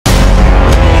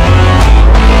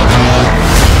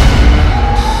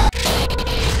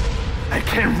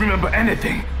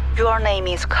Your name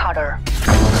is Carter.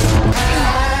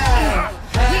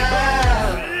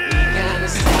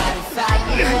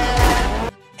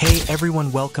 Hey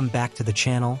everyone, welcome back to the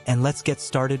channel, and let's get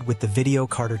started with the video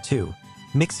Carter 2.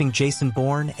 Mixing Jason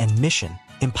Bourne and Mission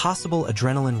Impossible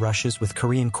adrenaline rushes with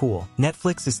Korean cool.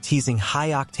 Netflix is teasing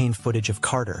high-octane footage of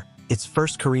Carter, its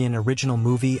first Korean original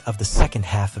movie of the second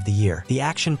half of the year. The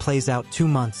action plays out 2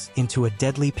 months into a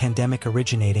deadly pandemic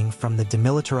originating from the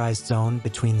demilitarized zone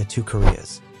between the two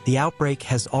Koreas. The outbreak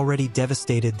has already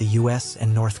devastated the US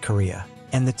and North Korea,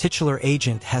 and the titular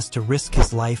agent has to risk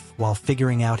his life while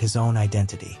figuring out his own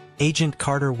identity. Agent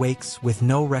Carter wakes with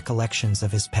no recollections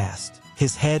of his past.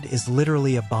 His head is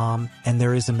literally a bomb, and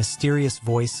there is a mysterious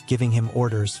voice giving him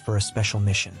orders for a special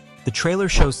mission. The trailer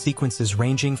shows sequences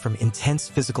ranging from intense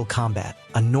physical combat,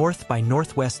 a North by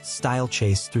Northwest style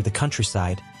chase through the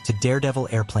countryside, to daredevil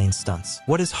airplane stunts.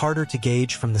 What is harder to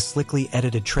gauge from the slickly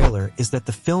edited trailer is that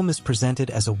the film is presented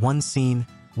as a one-scene,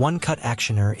 one-cut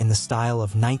actioner in the style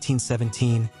of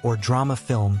 1917 or drama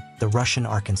film The Russian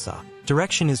Arkansas.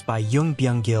 Direction is by Yoon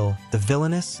Byung-gil, the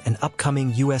villainous and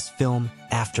upcoming US film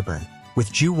Afterburn,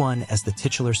 with Ju-won as the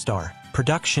titular star.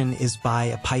 Production is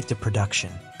by Apaita Production.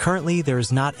 Currently, there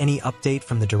is not any update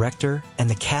from the director and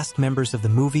the cast members of the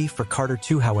movie for Carter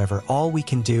 2. However, all we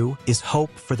can do is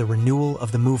hope for the renewal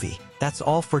of the movie. That's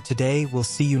all for today. We'll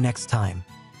see you next time.